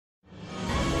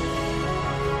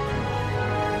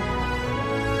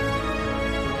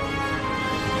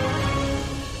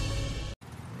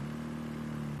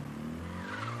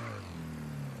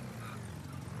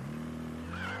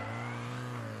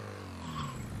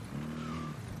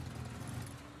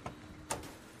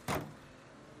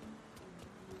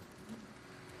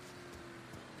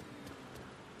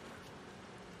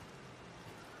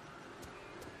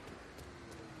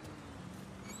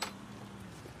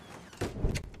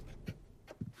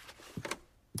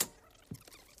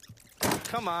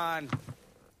come on.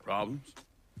 Problems?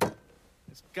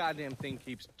 This goddamn thing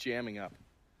keeps jamming up.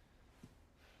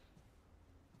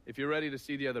 If you're ready to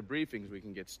see the other briefings, we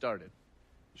can get started.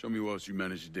 Show me what else you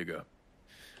managed to dig up.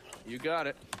 You got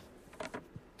it.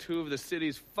 2 of the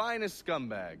city's finest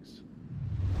scumbags.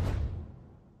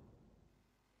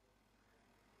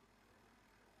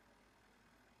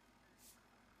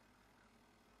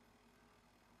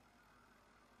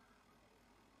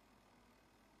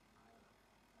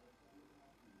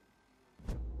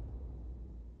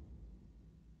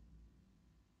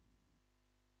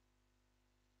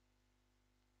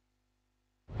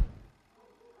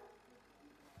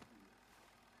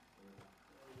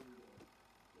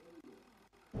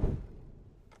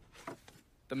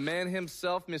 The man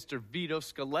himself, Mr. Vito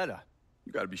Scaletta.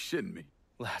 You gotta be shitting me.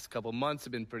 Last couple months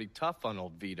have been pretty tough on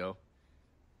old Vito.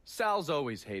 Sal's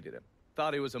always hated him.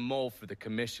 Thought he was a mole for the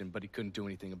commission, but he couldn't do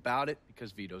anything about it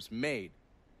because Vito's made.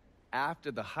 After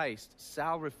the heist,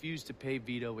 Sal refused to pay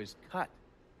Vito his cut,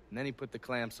 and then he put the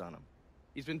clamps on him.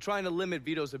 He's been trying to limit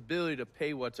Vito's ability to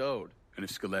pay what's owed. And if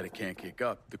Scaletta can't kick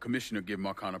up, the commissioner give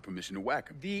Marcano permission to whack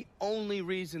him. The only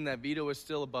reason that Vito is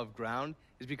still above ground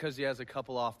is because he has a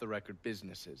couple off-the-record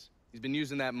businesses. He's been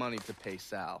using that money to pay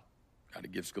Sal. Gotta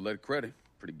give Scaletta credit.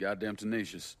 Pretty goddamn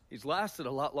tenacious. He's lasted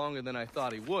a lot longer than I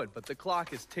thought he would, but the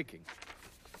clock is ticking.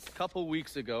 A couple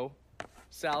weeks ago,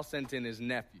 Sal sent in his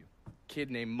nephew, a kid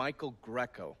named Michael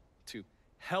Greco, to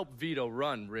help Vito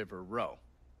run River Row.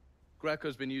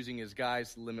 Greco's been using his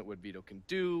guys to limit what Vito can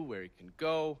do, where he can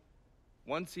go.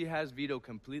 Once he has Vito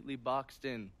completely boxed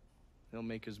in, he'll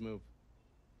make his move.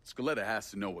 Scaletta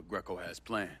has to know what Greco has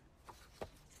planned.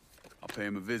 I'll pay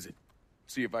him a visit.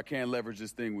 See if I can't leverage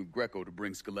this thing with Greco to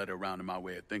bring Scaletta around to my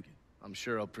way of thinking. I'm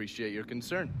sure he'll appreciate your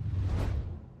concern.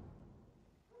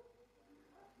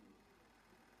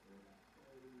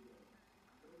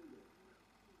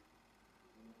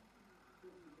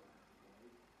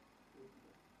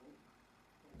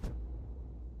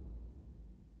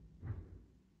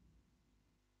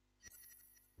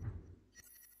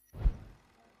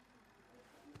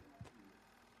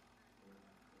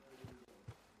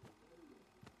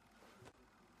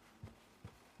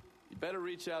 Better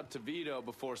reach out to Vito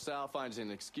before Sal finds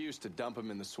an excuse to dump him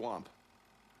in the swamp.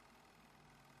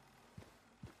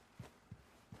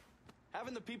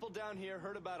 Haven't the people down here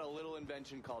heard about a little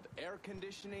invention called air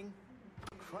conditioning?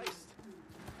 Christ.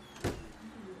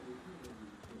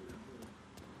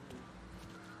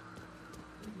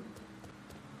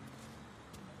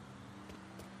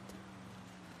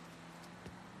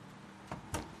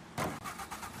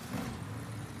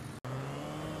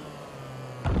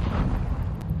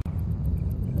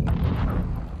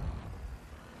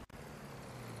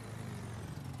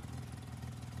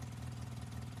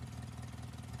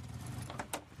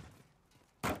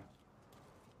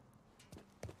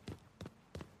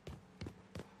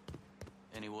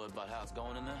 Any word about how it's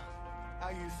going in there? How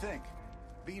you think?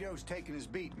 Vito's taking his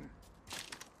beating.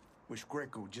 Wish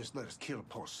Greco would just let us kill a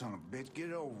poor son of a bitch. Get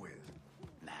it over with.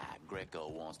 Nah, Greco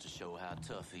wants to show how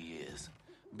tough he is.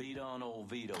 Beat on old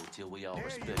Vito till we all There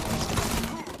respect you him.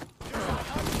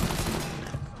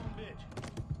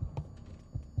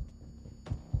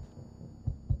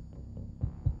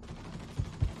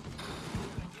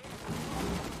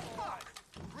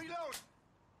 Reload!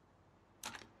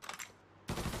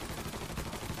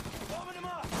 Warming him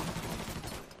up!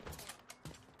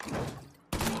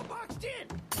 All boxed in!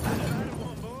 Another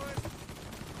one, boys.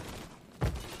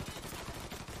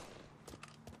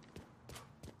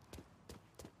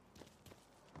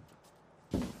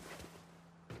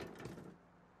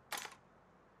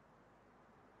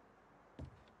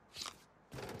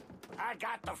 I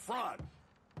got the front.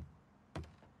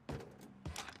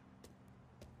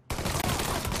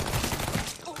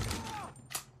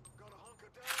 Gotta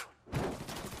hunker down.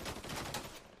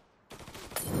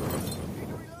 Need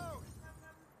to reload.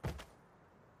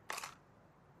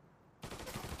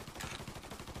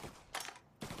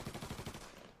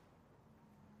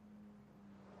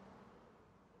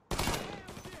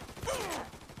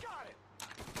 Got it.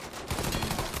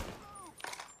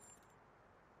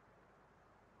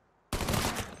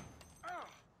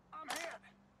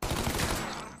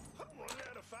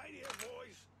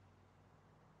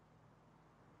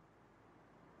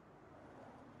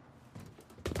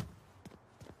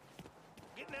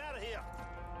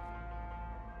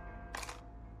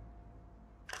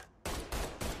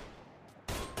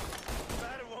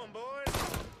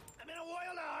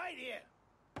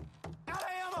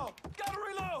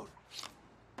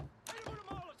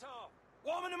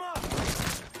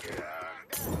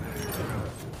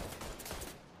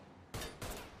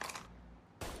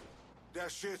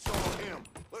 That shit's on him.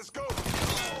 Let's go.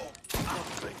 Oh,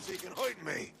 thinks he can hurt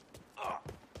me.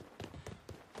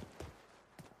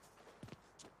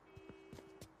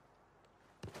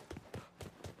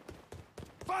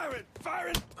 Fire it! Fire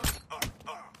it!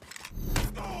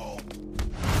 Oh!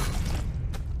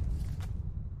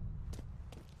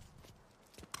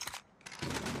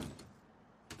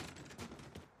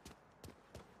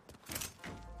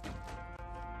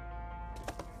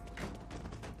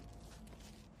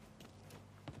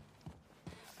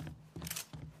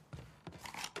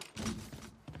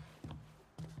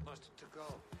 Must have took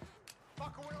off.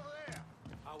 Fucker went over there.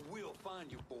 I will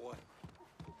find you, boy.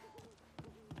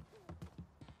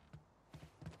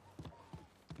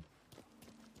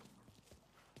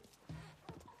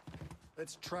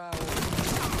 Let's try.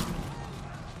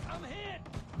 I'm hit!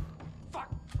 Fuck!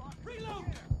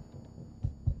 Reload!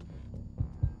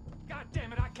 God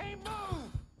damn it, I can't move!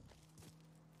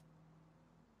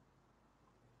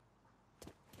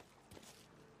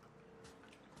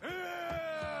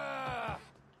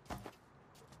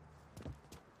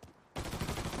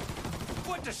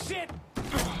 What the shit?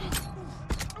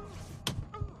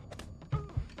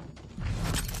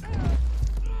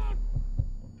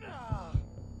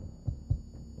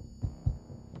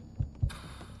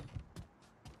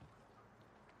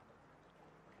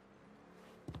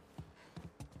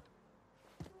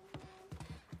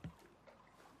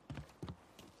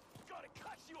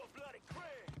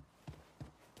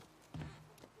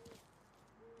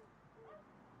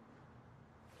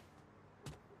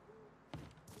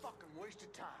 Waste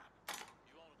of time.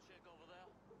 You want to check over there?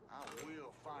 I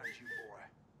will find you, boy.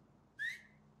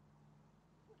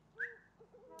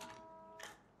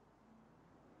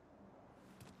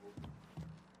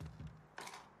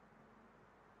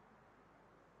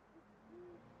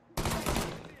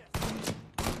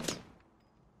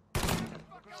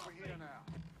 Looking over here now.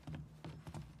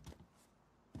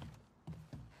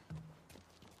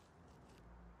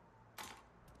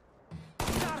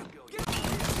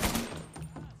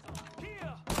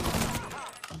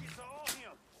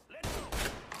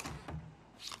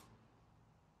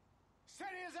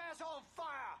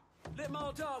 Lit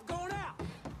Molotov, going out!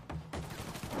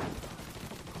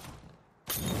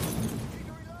 Need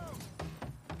to reload.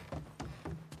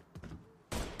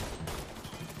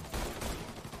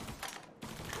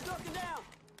 Ducking down!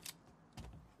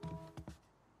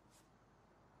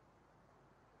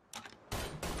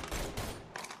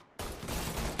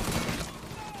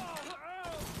 Oh,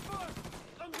 fuck!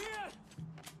 I'm hit!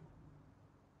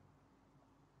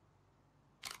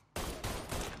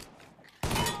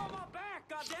 Oh, my back,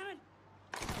 goddammit!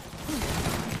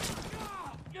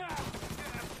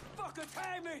 Fucker,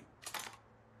 tag me!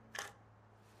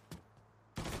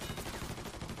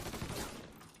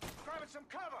 Grabbing some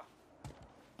cover.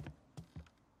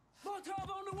 Molotov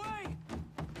on the way!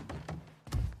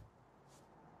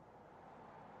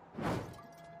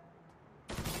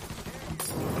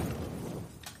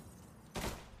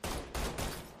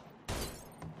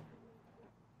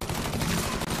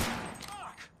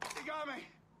 Fuck! He got me.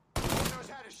 He knows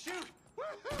how to shoot.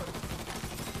 Woohoo!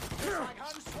 It's like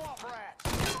hunting swamp rats.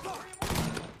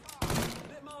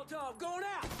 Lit Molotov, going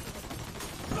out!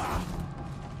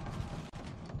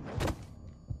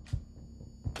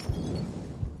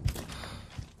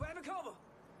 Grabbing cover!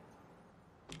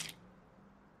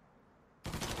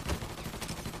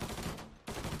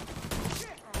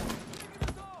 Shit! Get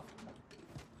this off!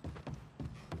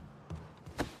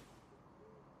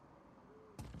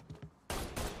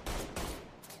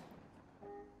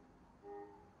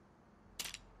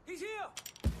 He's here!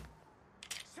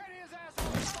 Set his ass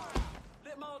on fire.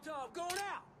 Lit Molotov, going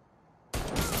out!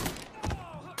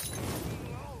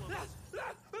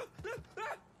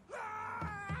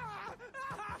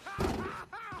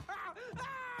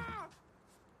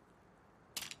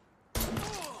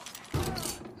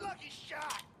 Lucky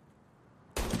shot.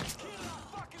 Kill our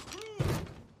fucking crew!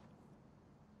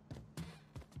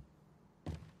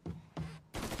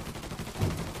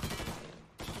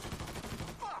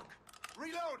 Fuck!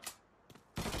 Reload.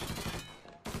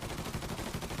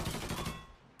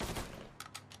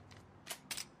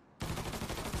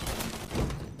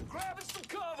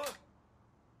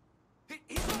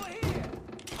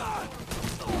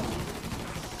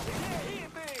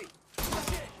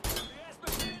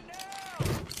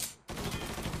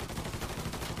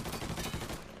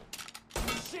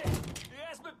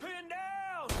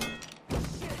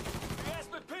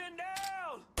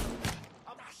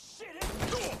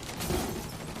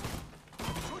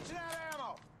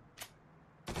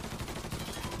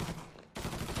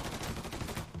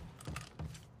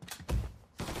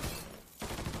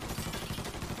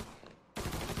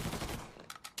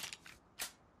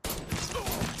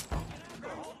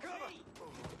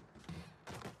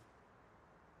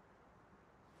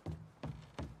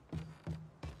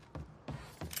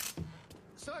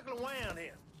 circling around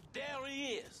here. There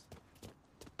he is.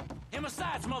 In my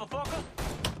sights, motherfucker!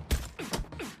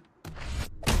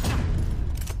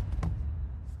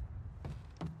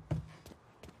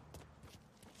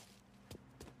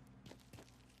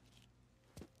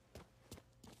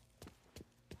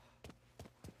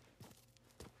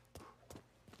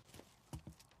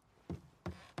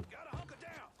 Gotta hunker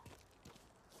down.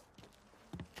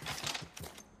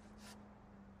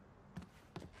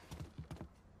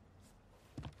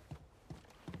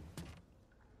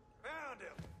 Found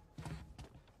him.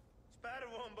 Spider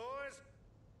one, boys.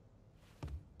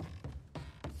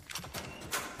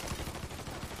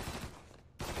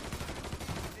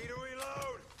 Need to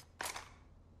reload.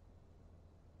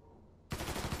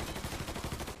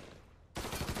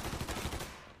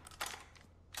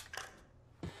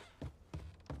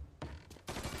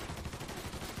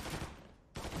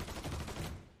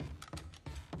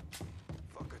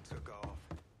 Fucker took off.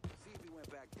 See if he went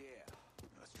back there.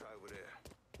 Let's try over there.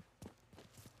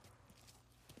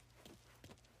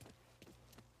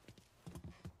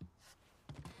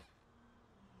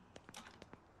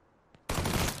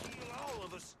 Kill all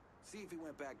of us. See if he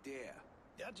went back there.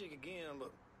 Yeah, I'll check again,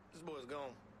 but this boy's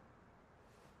gone.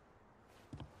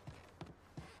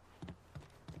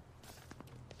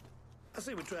 I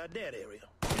say we tried that area.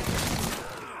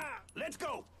 Let's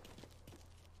go!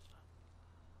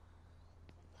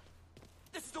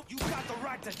 This is you got the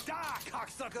right to die,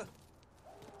 cocksucker!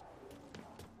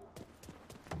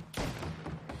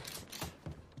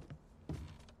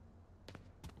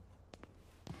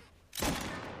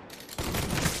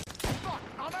 Fuck,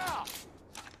 I'm out!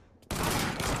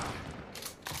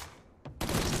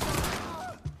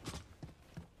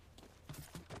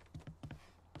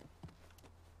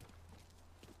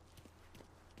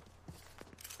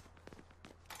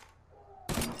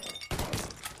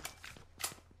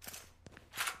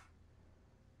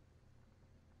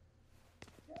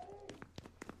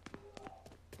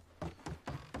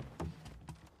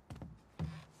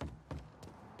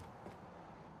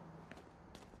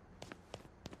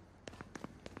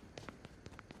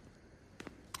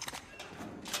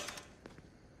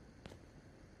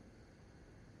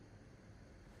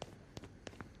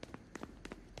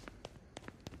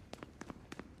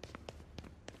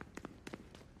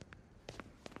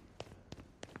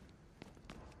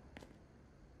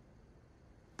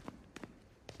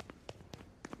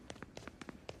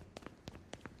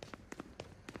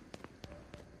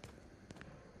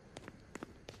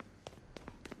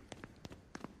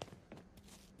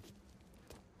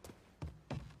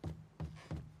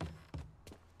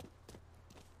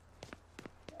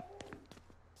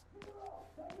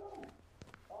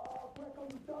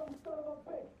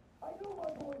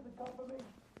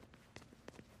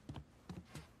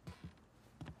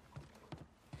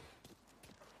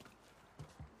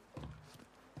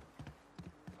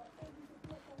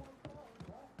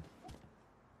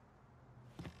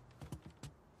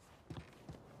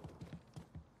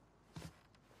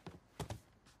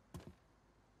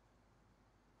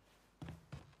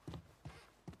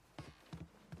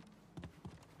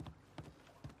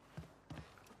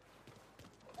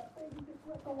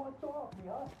 Greco wants off me,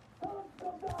 huh? Tell him to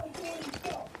come down and do it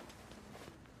himself.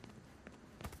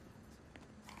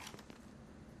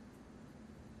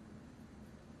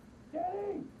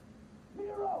 Danny!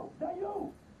 Miro! Is that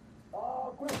you?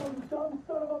 Oh, Greco, you dumb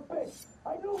son of a bitch! I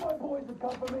knew my boys would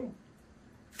come for me!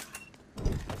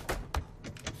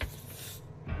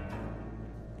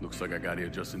 Looks like I got here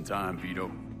just in time, Vito.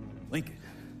 Lincoln.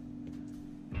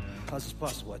 How's this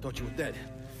possible? I thought you were dead.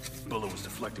 Bullet was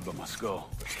deflected by my skull.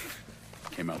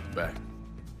 Came out the back.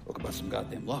 Talk about some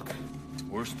goddamn luck.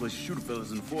 Worst place to shoot a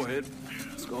fella's in the forehead.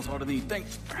 Skull's harder than you think.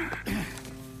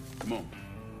 Come on.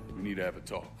 We need to have a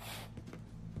talk.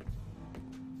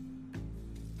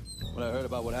 When I heard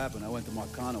about what happened, I went to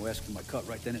Marcano, asked for my cut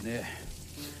right then and there.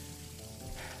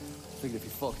 Figured if he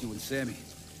fucked you and Sammy,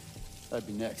 I'd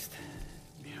be next.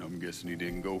 Yeah, I'm guessing he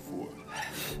didn't go for it.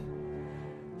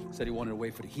 Said he wanted to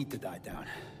wait for the heat to die down.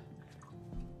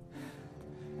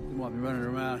 Didn't want me running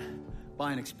around,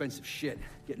 buying expensive shit,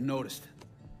 getting noticed.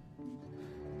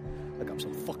 Like I'm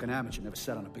some fucking amateur, never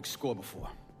sat on a big score before.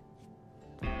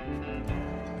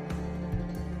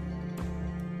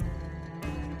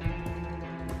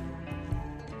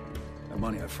 The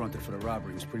money I fronted for the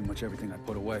robbery was pretty much everything I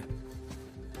put away.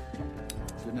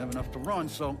 Didn't have enough to run,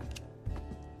 so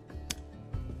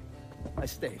I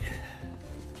stayed.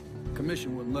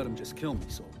 Commission wouldn't let him just kill me,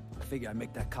 so I figured I'd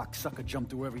make that cocksucker jump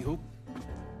through every hoop.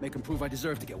 Make him prove I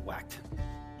deserve to get whacked.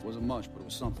 Wasn't much, but it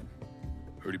was something.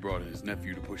 Heard he brought in his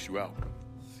nephew to push you out.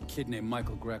 A kid named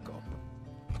Michael Greco.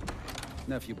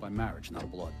 Nephew by marriage,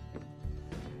 not blood.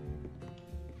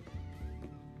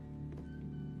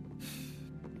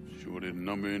 Sure didn't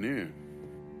number in here.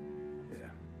 Yeah.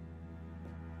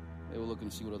 They were looking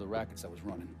to see what other rackets I was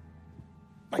running.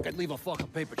 Like I'd leave a fucking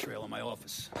paper trail in my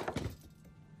office.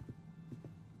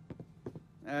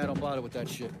 Don't bother with that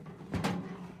shit.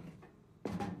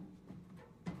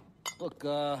 Look,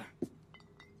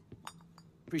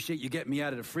 appreciate you getting me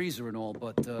out of the freezer and all,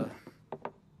 but,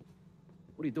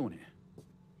 what are you doing here?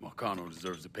 Marcano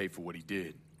deserves to pay for what he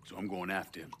did, so I'm going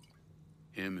after him.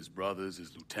 Him, his brothers,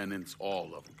 his lieutenants,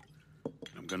 all of them.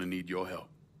 And I'm gonna need your help.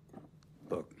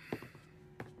 Look,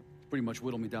 pretty much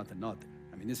whittled me down to nothing.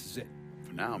 I mean, this is it.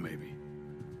 For now, maybe.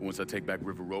 Once I take back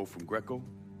River Road from Greco,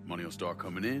 money will start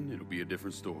coming in, it'll be a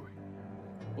different story.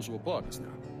 Well, so we're partners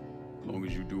now. As long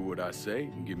as you do what I say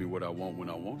and give me what I want when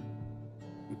I want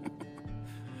it.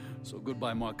 So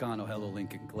goodbye, Marcano, hello,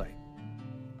 Lincoln Clay.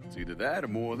 It's either that or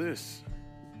more of this.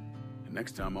 And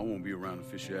next time, I won't be around to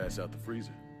fish your ass out the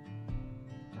freezer.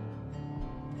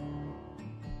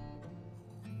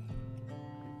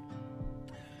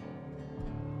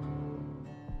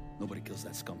 Nobody kills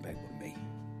that scumbag but me.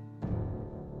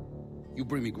 You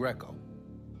bring me Greco.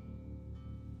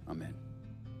 I'm in.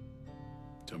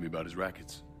 Tell me about his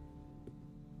rackets.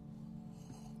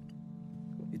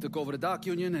 He took over the dock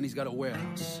union and he's got a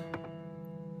warehouse.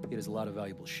 There's a lot of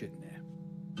valuable shit in there.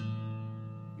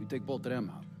 You take both of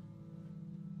them out,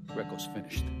 Greco's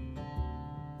finished.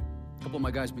 A couple of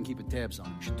my guys been keeping tabs on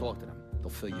him. You should talk to them. They'll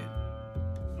fill you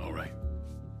in. All right.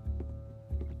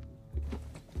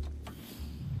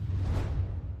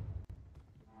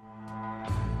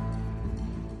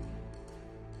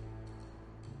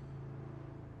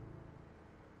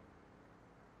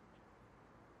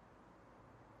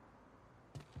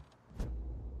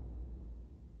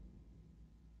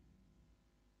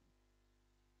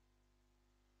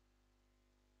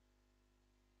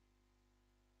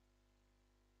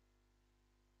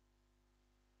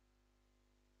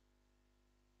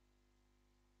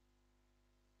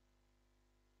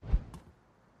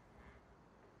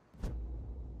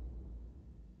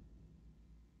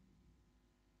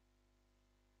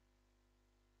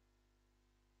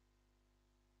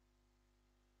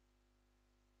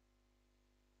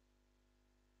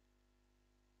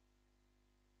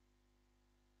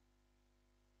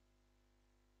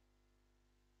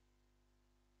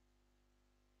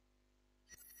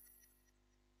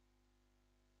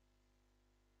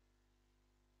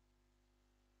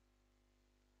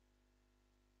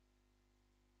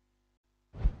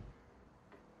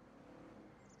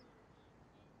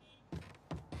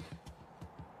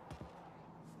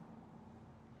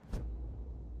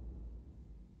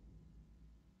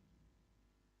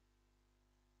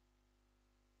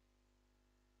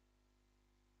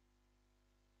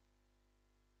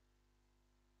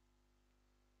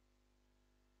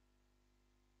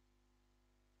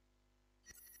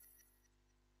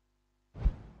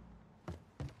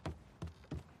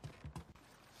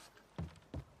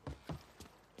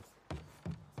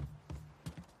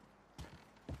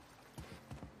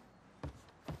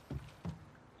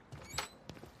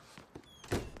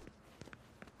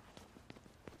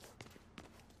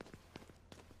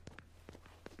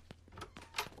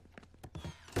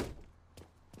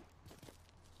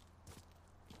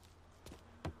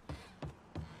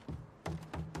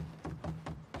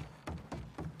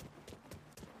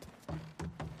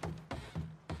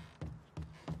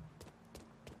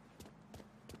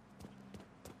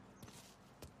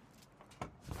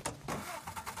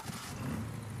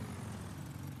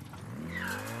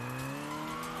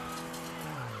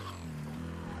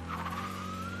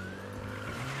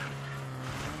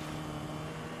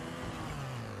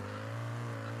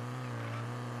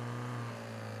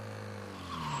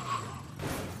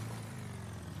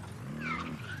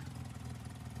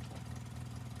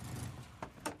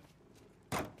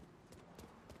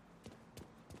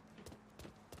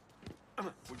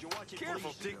 Would you watch it,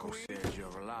 Careful, please? Dickweed. Says you're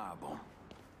reliable.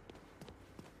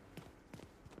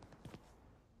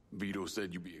 Vito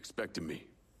said you'd be expecting me.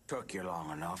 Took you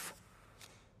long enough.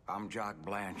 I'm Jock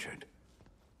Blanchard.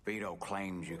 Vito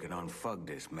claims you can unfug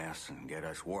this mess and get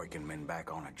us working men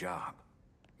back on a job.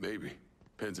 Maybe.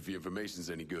 Depends if the information's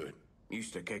any good.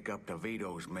 Used to kick up to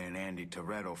Vito's man Andy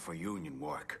Toretto for union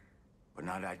work. But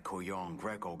now that Couillon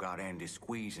Greco got Andy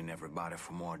squeezing everybody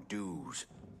for more dues.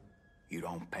 You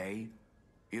don't pay,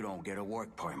 you don't get a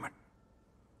work permit.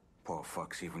 Poor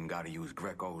fuck's even gotta use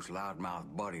Greco's loudmouth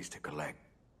buddies to collect.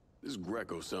 This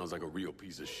Greco sounds like a real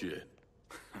piece of shit.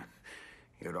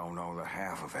 You don't know the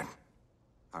half of it.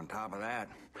 On top of that,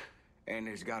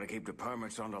 Andy's gotta keep the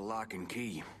permits under lock and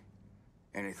key.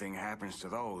 Anything happens to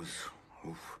those,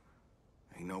 oof,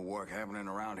 ain't no work happening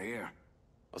around here.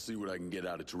 I'll see what I can get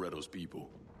out of Toretto's people.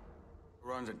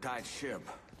 Runs a tight ship,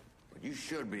 but you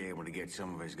should be able to get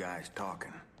some of his guys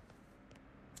talking.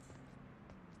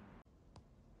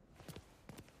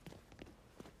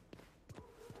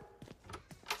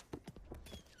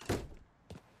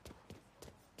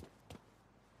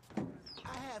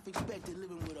 I half expected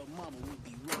living with a mama would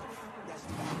be rough. That's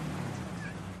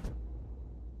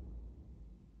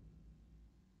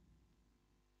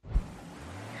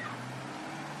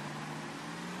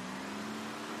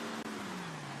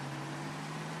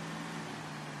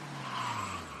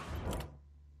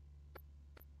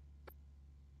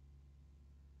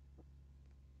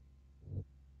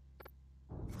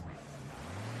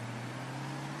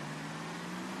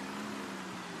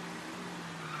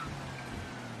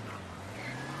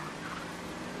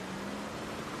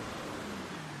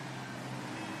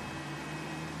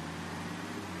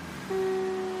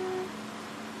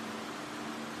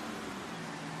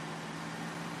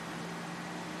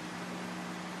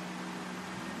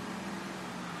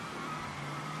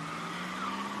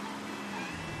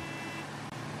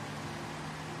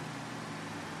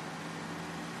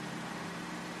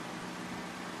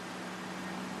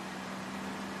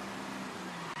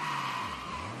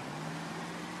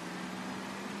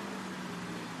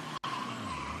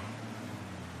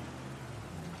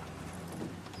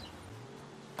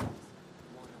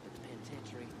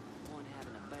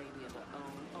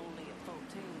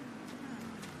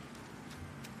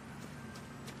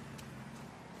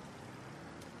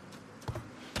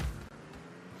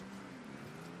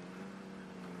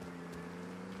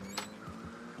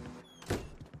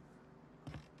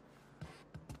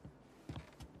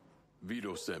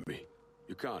Vito sent me.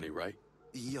 You're Connie, right?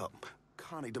 Yup.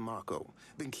 Connie DeMarco.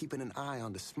 Been keeping an eye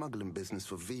on the smuggling business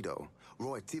for Vito.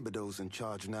 Roy Thibodeau's in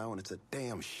charge now, and it's a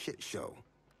damn shit show.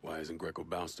 Why hasn't Greco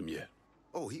bounced him yet?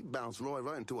 Oh, he bounced Roy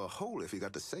right into a hole if he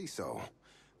got to say so.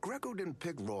 Greco didn't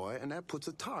pick Roy, and that puts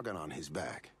a target on his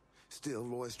back. Still,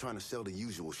 Roy's trying to sell the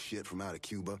usual shit from out of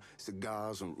Cuba.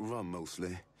 Cigars and rum,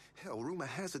 mostly. Hell, rumor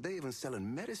has it they even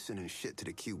selling medicine and shit to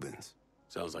the Cubans.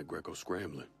 Sounds like Greco's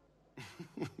scrambling.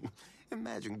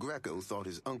 Imagine Greco thought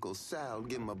his Uncle Sal would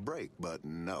give him a break, but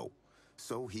no.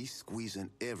 So he's squeezing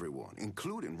everyone,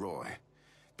 including Roy.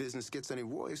 Business gets any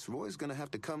worse, Roy's gonna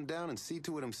have to come down and see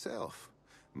to it himself.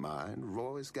 Mind,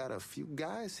 Roy's got a few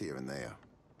guys here and there.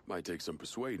 Might take some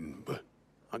persuading, but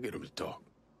I'll get him to talk.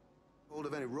 Hold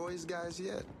of any Roy's guys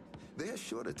yet? They're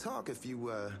sure to talk if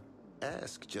you,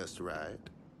 ask just right.